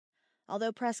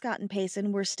although Prescott and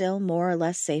Payson were still more or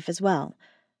less safe as well.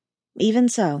 Even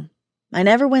so, I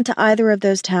never went to either of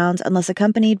those towns unless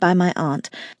accompanied by my aunt,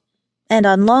 and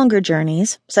on longer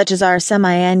journeys, such as our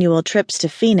semi-annual trips to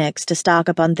Phoenix to stock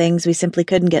up on things we simply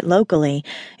couldn't get locally,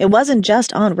 it wasn't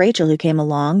just Aunt Rachel who came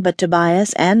along, but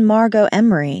Tobias and Margot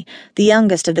Emery, the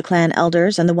youngest of the clan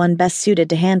elders and the one best suited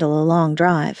to handle a long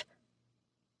drive.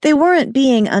 They weren't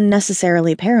being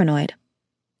unnecessarily paranoid.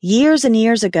 Years and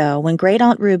years ago, when Great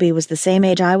Aunt Ruby was the same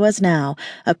age I was now,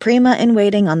 a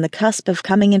prima-in-waiting on the cusp of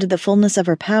coming into the fullness of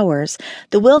her powers,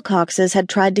 the Wilcoxes had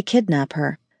tried to kidnap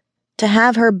her, to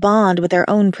have her bond with their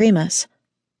own primus.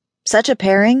 Such a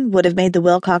pairing would have made the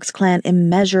Wilcox clan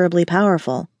immeasurably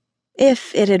powerful,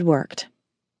 if it had worked.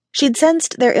 She'd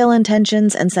sensed their ill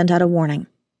intentions and sent out a warning.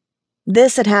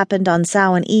 This had happened on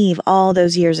Samhain Eve all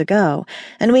those years ago,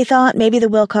 and we thought maybe the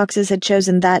Wilcoxes had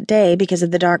chosen that day because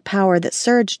of the dark power that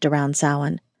surged around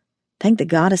Samhain. Thank the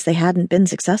goddess they hadn't been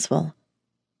successful.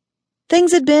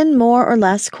 Things had been more or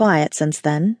less quiet since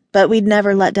then, but we'd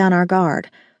never let down our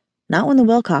guard. Not when the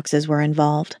Wilcoxes were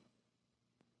involved.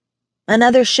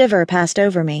 Another shiver passed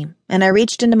over me, and I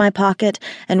reached into my pocket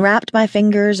and wrapped my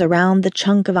fingers around the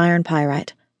chunk of iron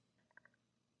pyrite.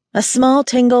 A small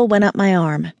tingle went up my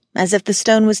arm, as if the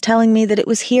stone was telling me that it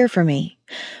was here for me,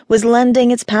 was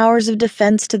lending its powers of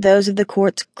defense to those of the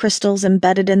quartz crystals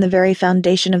embedded in the very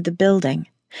foundation of the building,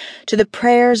 to the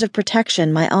prayers of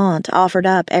protection my aunt offered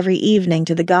up every evening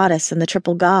to the goddess and the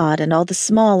triple god and all the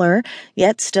smaller,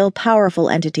 yet still powerful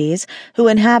entities who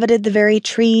inhabited the very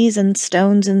trees and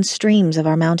stones and streams of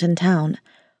our mountain town.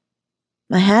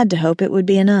 I had to hope it would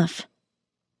be enough.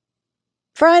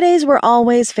 Fridays were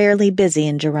always fairly busy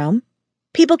in Jerome.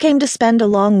 People came to spend a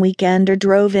long weekend or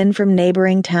drove in from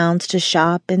neighboring towns to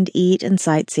shop and eat and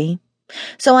sightsee.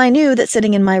 So I knew that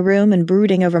sitting in my room and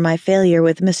brooding over my failure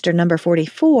with Mr. Number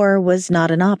 44 was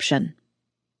not an option.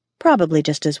 Probably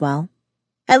just as well.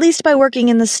 At least by working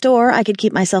in the store, I could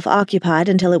keep myself occupied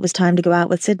until it was time to go out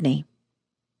with Sydney.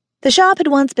 The shop had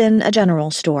once been a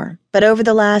general store, but over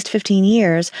the last 15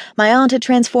 years, my aunt had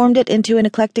transformed it into an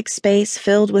eclectic space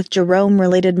filled with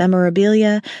Jerome-related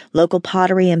memorabilia, local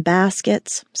pottery and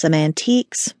baskets, some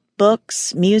antiques,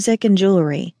 books, music, and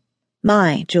jewelry.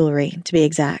 My jewelry, to be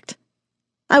exact.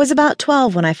 I was about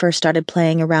 12 when I first started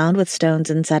playing around with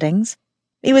stones and settings.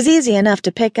 It was easy enough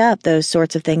to pick up those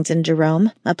sorts of things in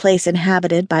Jerome, a place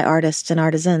inhabited by artists and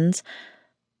artisans.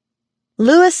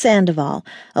 Louis Sandoval,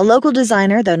 a local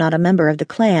designer though not a member of the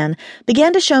clan,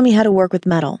 began to show me how to work with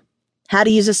metal, how to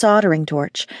use a soldering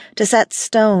torch, to set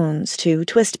stones, to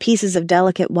twist pieces of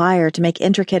delicate wire to make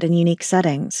intricate and unique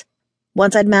settings.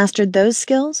 Once I'd mastered those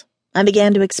skills, I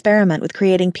began to experiment with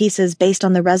creating pieces based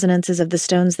on the resonances of the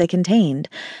stones they contained,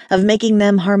 of making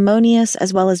them harmonious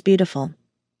as well as beautiful.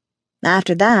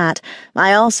 After that,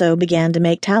 I also began to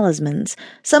make talismans,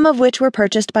 some of which were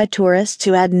purchased by tourists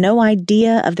who had no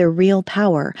idea of their real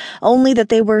power, only that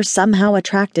they were somehow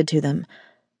attracted to them.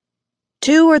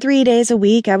 2 or 3 days a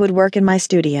week I would work in my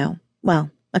studio,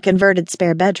 well, a converted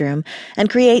spare bedroom,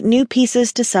 and create new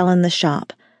pieces to sell in the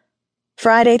shop.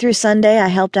 Friday through Sunday I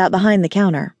helped out behind the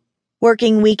counter.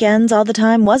 Working weekends all the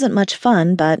time wasn't much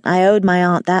fun, but I owed my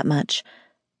aunt that much.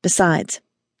 Besides,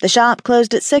 the shop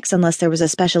closed at 6 unless there was a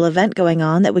special event going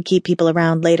on that would keep people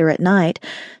around later at night,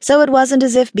 so it wasn't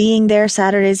as if being there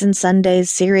Saturdays and Sundays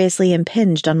seriously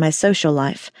impinged on my social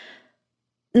life.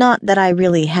 Not that I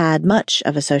really had much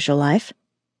of a social life.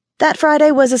 That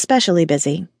Friday was especially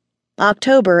busy.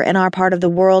 October in our part of the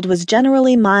world was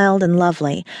generally mild and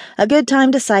lovely, a good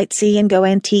time to sightsee and go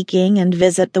antiquing and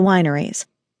visit the wineries.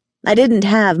 I didn't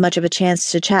have much of a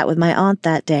chance to chat with my aunt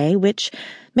that day, which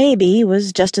maybe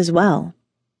was just as well.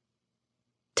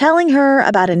 Telling her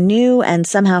about a new and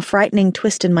somehow frightening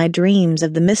twist in my dreams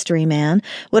of the mystery man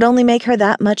would only make her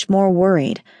that much more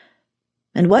worried.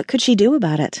 And what could she do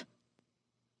about it?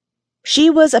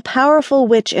 She was a powerful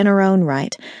witch in her own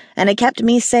right, and had kept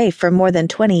me safe for more than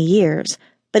 20 years,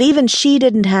 but even she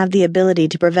didn't have the ability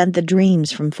to prevent the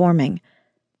dreams from forming.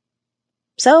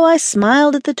 So I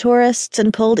smiled at the tourists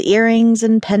and pulled earrings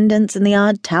and pendants and the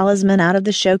odd talisman out of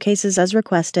the showcases as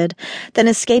requested, then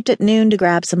escaped at noon to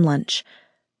grab some lunch.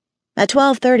 At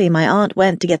 12:30 my aunt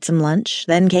went to get some lunch,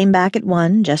 then came back at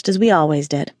 1, just as we always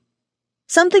did.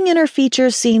 Something in her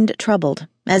features seemed troubled,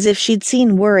 as if she'd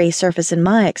seen worry surface in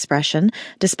my expression,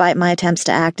 despite my attempts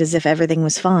to act as if everything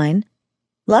was fine.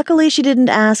 Luckily she didn't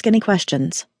ask any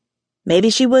questions. Maybe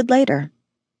she would later.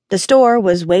 The store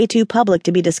was way too public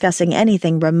to be discussing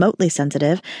anything remotely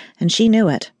sensitive, and she knew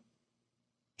it.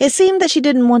 It seemed that she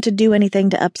didn't want to do anything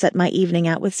to upset my evening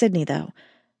out with Sydney, though.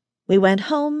 We went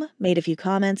home, made a few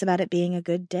comments about it being a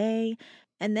good day,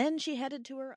 and then she headed to her